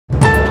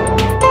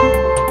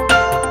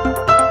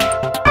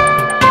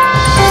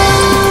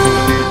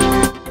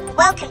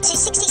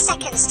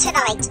us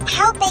tonight,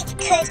 how big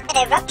could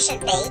an eruption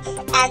be,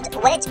 and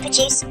will it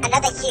produce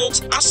another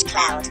huge ash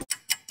cloud?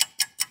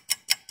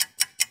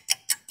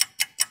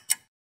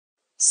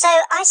 So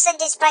Iceland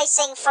is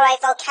bracing for a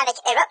volcanic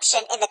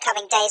eruption in the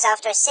coming days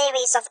after a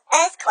series of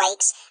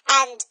earthquakes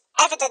and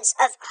evidence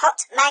of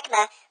hot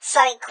magma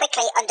flowing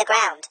quickly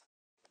underground.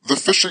 The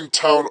fishing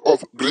town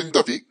of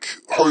Grindavik,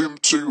 home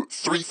to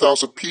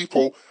 3,000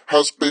 people,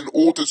 has been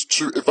ordered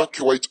to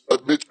evacuate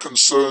amid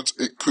concerns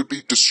it could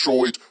be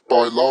destroyed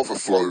by lava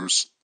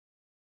flows.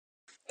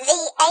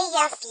 The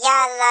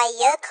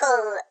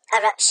Eyjafjallajökull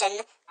eruption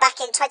back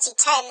in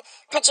 2010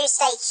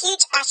 produced a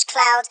huge ash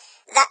cloud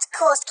that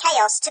caused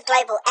chaos to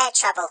global air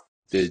travel.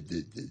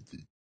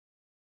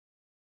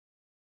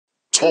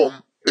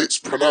 Tom, it's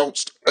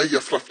pronounced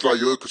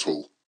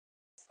Eyjafjallajökull.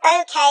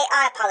 Okay,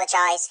 I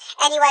apologise.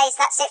 Anyways,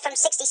 that's it from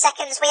 60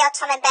 Seconds. We are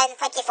Tom and Ben.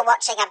 Thank you for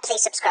watching and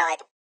please subscribe.